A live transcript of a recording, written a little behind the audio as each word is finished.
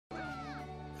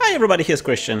Hi everybody, here's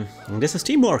Christian. This is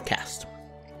Team Warcast.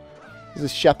 This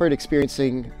is Shepard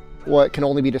experiencing what can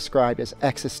only be described as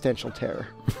existential terror.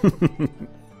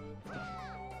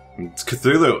 It's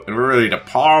Cthulhu, and we're ready to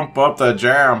pump up the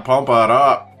jam, pump it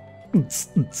up.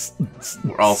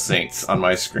 We're all saints on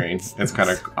my screen. It's kind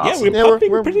of awesome. Yeah,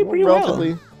 we're pretty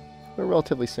relatively, well. We're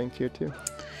relatively synced here too.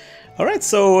 Alright,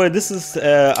 so this is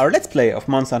our Let's Play of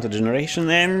Monster Hunter Generation,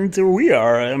 and we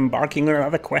are embarking on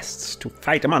another quest to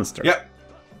fight a monster. Yep.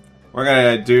 We're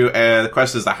going to do, the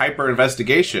quest is the Hyper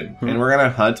Investigation, and we're going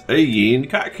to hunt a Yin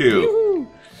Kaku.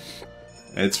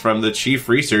 It's from the Chief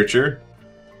Researcher.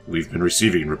 We've been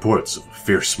receiving reports of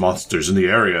fierce monsters in the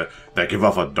area that give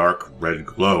off a dark red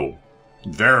glow.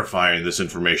 Verifying this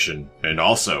information, and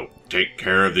also take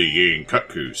care of the Yin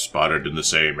Kaku spotted in the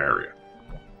same area.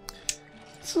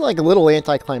 This is like a little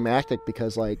anticlimactic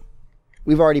because like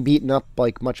we've already beaten up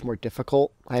like much more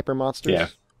difficult hyper monsters. Yeah.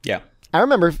 Yeah. I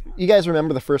remember. You guys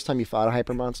remember the first time you fought a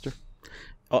hyper monster?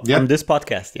 On this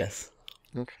podcast, yes.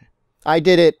 Okay. I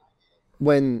did it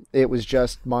when it was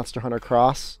just Monster Hunter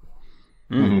Cross.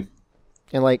 Mm-hmm.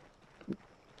 And like,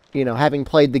 you know, having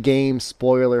played the game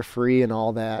spoiler free and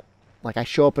all that, like I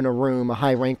show up in a room, a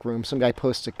high rank room, some guy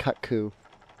posts a Kutku.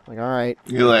 Like, all right.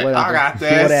 You're like, whatever. I got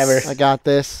this. Whatever. I got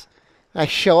this. I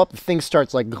show up, the thing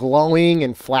starts like glowing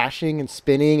and flashing and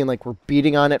spinning, and like we're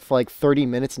beating on it for like 30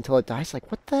 minutes until it dies. Like,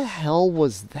 what the hell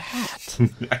was that?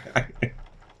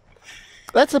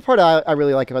 That's the part I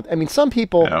really like about it. I mean, some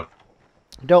people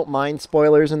don't mind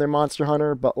spoilers in their Monster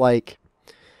Hunter, but like,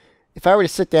 if I were to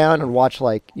sit down and watch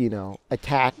like, you know,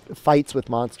 fights with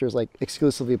monsters like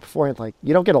exclusively beforehand, like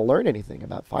you don't get to learn anything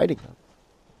about fighting them.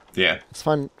 Yeah. It's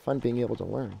fun being able to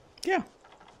learn. Yeah.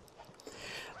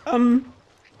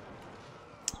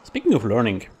 Speaking of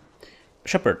learning,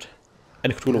 Shepard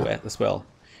and Cthulhu as well.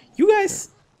 You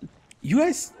guys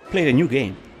played a new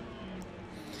game.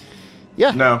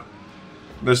 Yeah. No.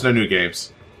 There's no new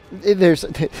games. It's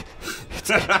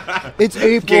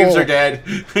April. Games are dead.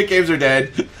 Games are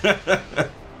dead.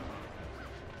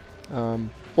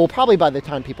 Well, probably by the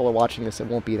time people are watching this, it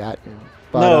won't be that new.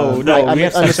 But, I'm we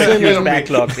have such a huge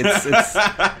backlog. It's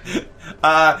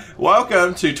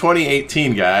welcome to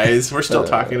 2018, guys. We're still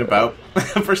talking about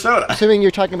Persona. Assuming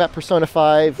you're talking about Persona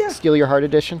 5 Steal Your Heart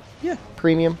Edition? Yeah.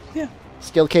 Premium? Yeah.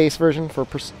 Skill case version for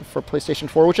PlayStation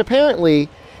 4, which apparently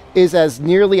is as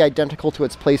nearly identical to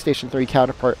its PlayStation 3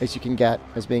 counterpart as you can get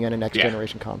as being on a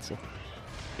next-generation console.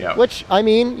 Yeah. Which, I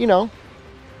mean, you know,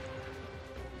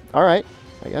 all right,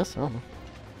 I guess. I don't know.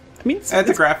 I mean, and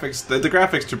the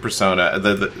graphics to Persona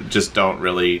just don't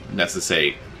really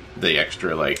necessitate the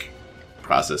extra like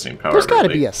processing power. There's got to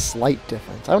be a slight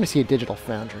difference. I want to see a Digital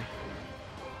Foundry.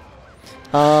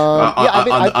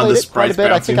 I played it quite a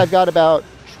bit. I think I've got about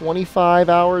 25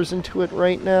 hours into it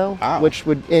right now, which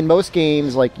would, in most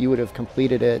games, like you would have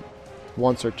completed it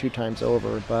once or two times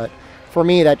over. But for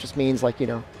me, that just means like, you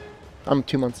know, I'm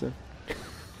 2 months in.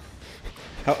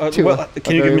 can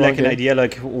you give me like an idea,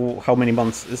 like how many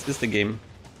months is the game?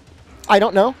 I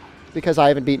don't know because I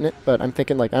haven't beaten it, but I'm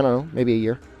thinking like, I don't know, maybe a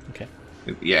year. Okay.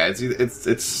 Yeah,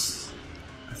 it's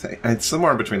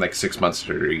somewhere between like 6 months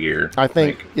to a year. I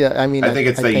think. I mean, I think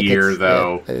it's the year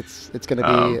though. It's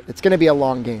gonna be a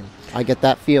long game. I get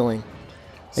that feeling.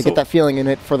 I get that feeling in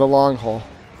it for the long haul.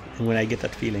 And when I get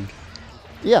that feeling.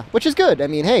 Yeah, which is good. I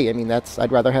mean, hey,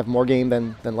 I'd rather have more game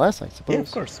than less, I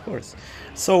suppose. Yeah, of course.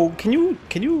 So can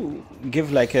you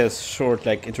give like a short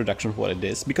like introduction of what it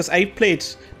is? Because I played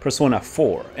Persona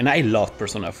 4 and I loved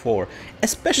Persona 4,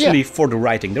 especially for the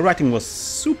writing. The writing was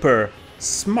super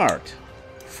smart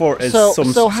for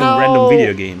some random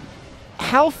video game.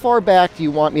 How far back do you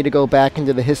want me to go back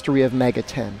into the history of Mega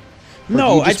 10? Or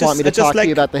No, do you just want me to talk to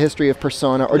you about the history of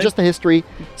Persona, or just the history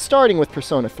starting with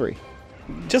Persona 3?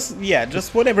 Just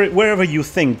wherever you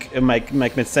think it might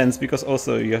make sense, because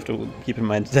also you have to keep in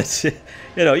mind that you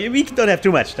know we don't have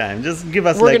too much time. Just give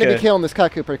us. We're going to be killing this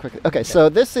Kaku pretty quickly. Okay, so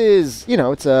this is, you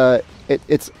know,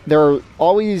 there are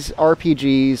always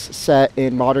RPGs set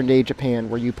in modern day Japan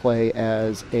where you play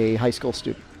as a high school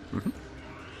student. Mm-hmm.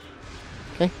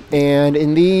 Okay, and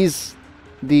in these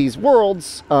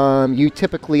worlds, you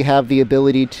typically have the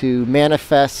ability to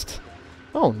manifest.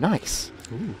 Oh, nice.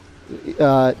 Ooh.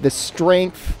 The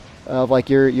strength of like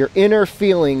your inner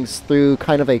feelings through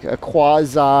kind of like a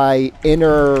quasi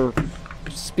inner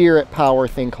spirit power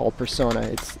thing called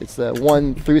persona. It's the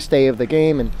one through stay of the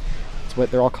game, and it's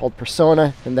what they're all called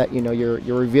persona, and that, you know, you're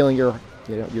revealing your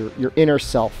inner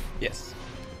self. Yes.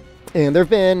 And there've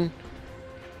been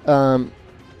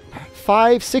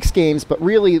 5-6 games, but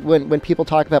really when people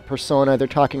talk about Persona, they're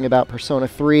talking about Persona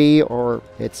 3 or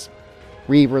its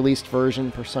re-released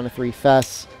version, Persona 3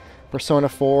 FES. Persona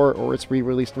 4 or its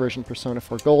re-released version, Persona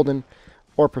 4 Golden,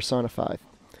 or Persona 5.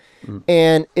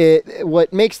 And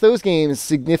what makes those games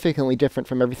significantly different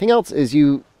from everything else is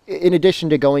you, in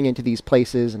addition to going into these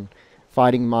places and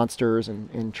fighting monsters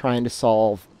and trying to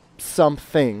solve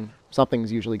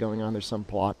something's usually going on, there's some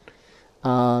plot,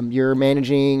 you're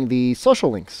managing the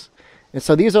social links. And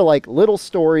so these are like little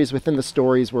stories within the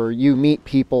stories where you meet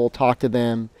people, talk to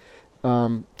them,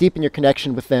 deepen your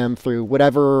connection with them through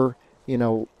whatever,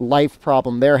 life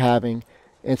problem they're having,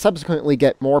 and subsequently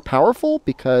get more powerful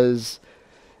because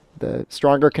the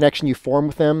stronger connection you form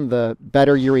with them, the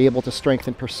better you're able to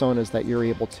strengthen personas that you're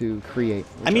able to create.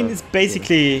 I mean, it's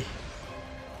basically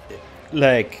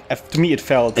like, to me it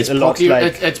felt a lot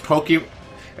like...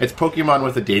 It's Pokemon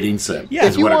with a dating sim. Yeah,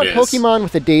 if you want Pokemon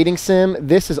with a dating sim,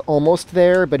 this is almost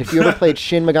there, but if you ever played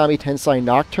Shin Megami Tensei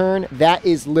Nocturne, that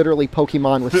is literally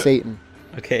Pokemon with Satan.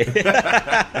 Okay.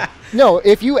 No,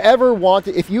 if you were ever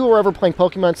playing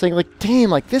Pokemon saying like, damn,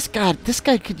 like this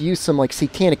guy could use some like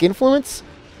satanic influence,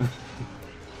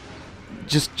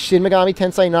 just Shin Megami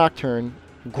Tensei Nocturne,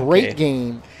 great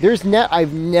game.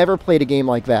 I've never played a game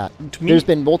like that. There's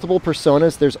been multiple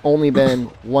Personas. There's only been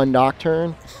one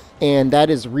Nocturne, and that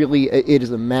is really, it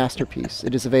is a masterpiece.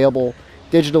 It is available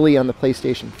digitally on the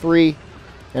PlayStation 3,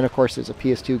 and of course there's a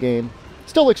PS2 game.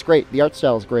 Still looks great. The art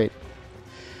style is great.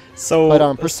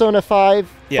 But Persona 5,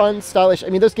 fun, stylish. I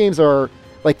mean, those games are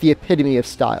like the epitome of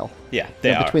style. Yeah,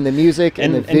 they are. Between the music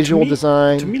and the visual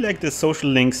design. To me, like the social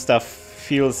link stuff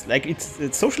feels like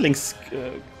it's social links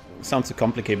sounds so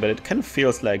complicated, but it kind of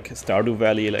feels like Stardew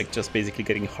Valley, like just basically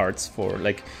getting hearts for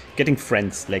like getting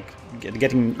friends, like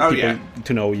getting people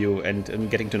to know you and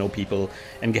getting to know people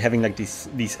and having like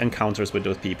these encounters with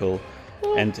those people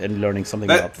and learning something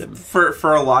about them.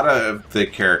 For a lot of the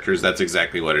characters, that's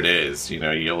exactly what it is.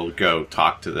 You'll go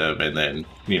talk to them, and then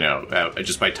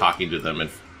just by talking to them,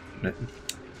 and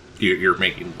you're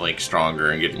making Link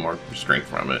stronger and getting more strength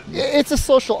from it. It's a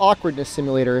social awkwardness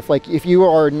simulator. If you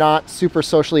are not super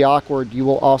socially awkward, you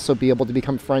will also be able to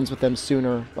become friends with them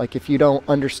sooner. Like if you don't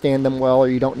understand them well or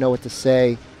you don't know what to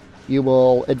say, you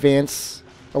will advance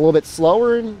a little bit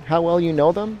slower in how well you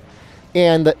know them.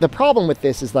 And the problem with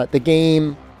this is that the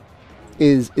game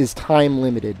is time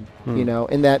limited,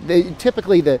 and that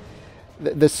typically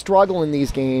the struggle in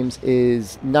these games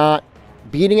is not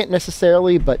beating it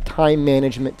necessarily, but time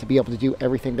management to be able to do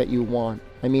everything that you want.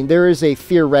 I mean, there is a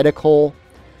theoretical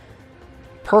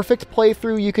perfect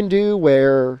playthrough you can do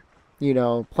where,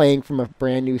 playing from a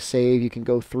brand new save, you can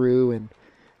go through and,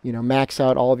 max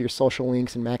out all of your social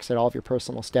links and max out all of your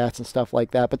personal stats and stuff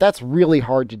like that. But that's really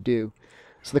hard to do.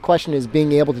 So the question is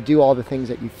being able to do all the things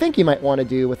that you think you might want to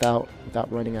do without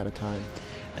running out of time.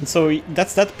 And so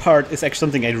that part is actually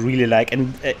something I really like,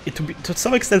 and to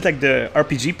some extent, like the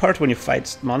RPG part when you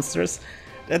fight monsters,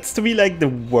 that's to me like the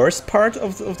worst part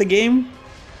of the game.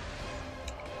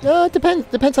 It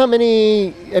depends how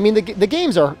many. I mean, the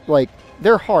games are like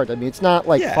they're hard. I mean, it's not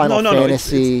like Final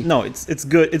Fantasy. It's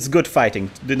good. It's good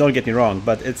fighting. Don't get me wrong,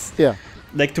 but it's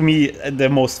like to me the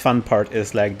most fun part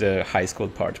is like the high school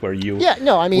part where you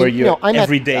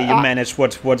every day you manage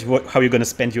what how you're going to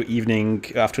spend your evening,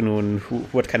 afternoon,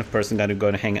 what kind of person are you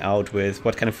going to hang out with,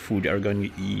 what kind of food are you going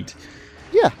to eat.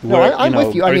 I'm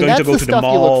with you. I mean, that's the stuff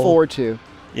you look forward to.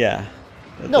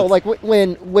 Like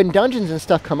when dungeons and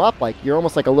stuff come up, like you're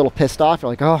almost like a little pissed off.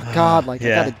 You're like, oh god, like I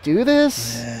gotta do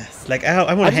this. Yes. Like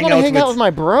I want to hang out with my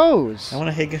bros. I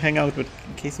want to hang out with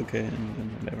Keisuke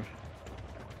and whatever.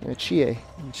 Chie.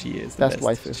 She is the best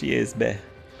waifu. She is be.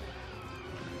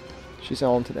 She's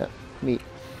all into that meat.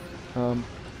 And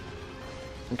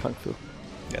kung fu.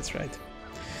 That's right.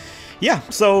 Yeah,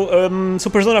 so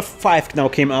Persona 5 now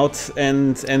came out,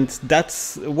 and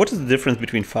that's what is the difference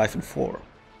between 5 and 4?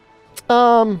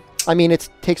 I mean, it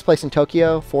takes place in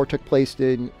Tokyo. 4 took place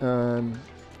in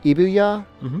Ibuya,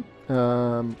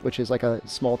 which is like a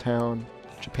small town,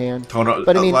 Japan.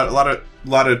 But I mean, a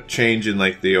lot of change in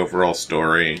like the overall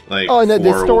story. Like and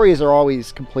the stories are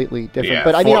always completely different. Yeah,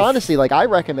 but I mean, honestly, like I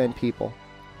recommend people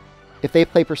if they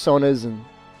play Personas and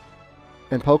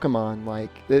Pokemon, like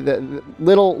the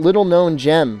little known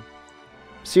gem.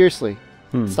 Seriously,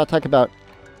 let's not talk about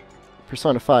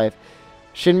Persona 5.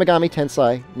 Shin Megami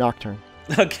Tensei Nocturne.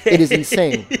 Okay. It is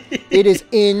insane. It is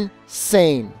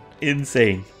insane.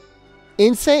 Insane.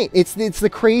 It's the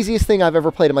craziest thing I've ever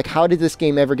played. I'm like, how did this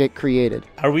game ever get created?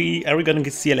 Are we going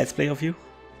to see a Let's Play of you?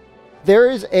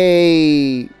 There is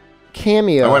a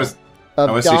cameo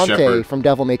of Dante from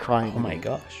Devil May Cry. Oh my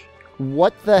gosh.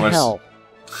 What the hell?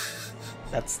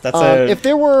 That's if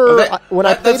there were when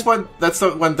I played... that's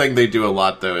the one thing they do a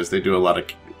lot though, is they do a lot of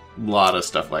lot of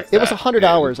stuff like that. It was 100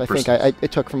 hours, I think, Persons.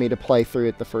 it took for me to play through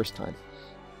it the first time.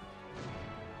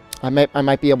 I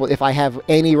might be able, if I have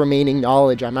any remaining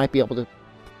knowledge, I might be able to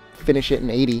finish it in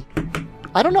 80.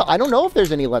 I don't know. I don't know if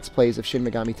there's any Let's Plays of Shin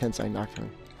Megami Tensei Nocturne.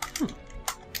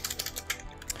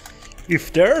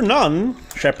 If there are none,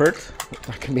 Shepard,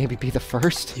 I could maybe be the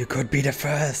first. you could be the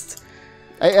first.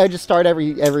 I just start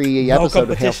every No episode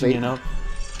with Hail competition, Satan. you know.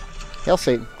 Hail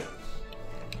Satan.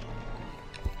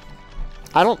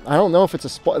 I don't know if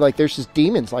it's a like there's just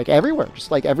demons like everywhere,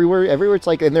 just like everywhere it's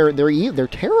like, and they're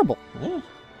terrible. Yeah.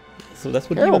 So that's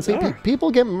what Terrible. demons are. People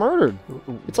get murdered.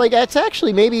 It's like it's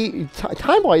actually maybe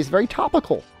time-wise very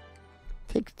topical.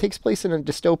 Takes place in a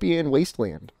dystopian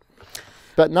wasteland,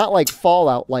 but not like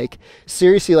Fallout. Like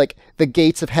seriously, like the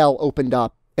gates of hell opened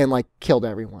up and like killed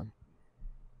everyone.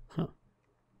 Huh.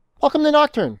 Welcome to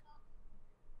Nocturne.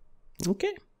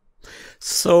 Okay.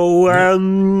 So,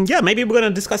 yeah, maybe we're gonna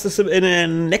discuss this in the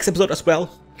next episode as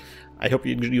well. I hope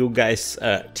you guys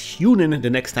tune in the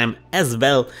next time as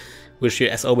well. Wish you,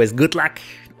 as always, good luck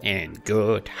and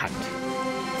good hunt.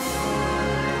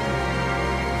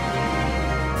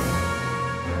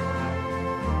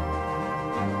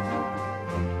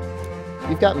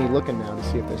 You've got me looking now to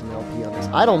see if there's an LP on this.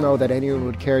 I don't know that anyone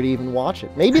would care to even watch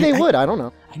it. Maybe they would. I don't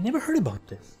know. I never heard about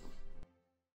this.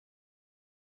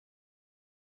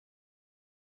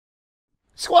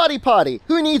 Squatty Potty.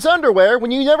 Who needs underwear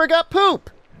when you never got poop?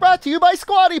 Brought to you by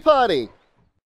Squatty Potty.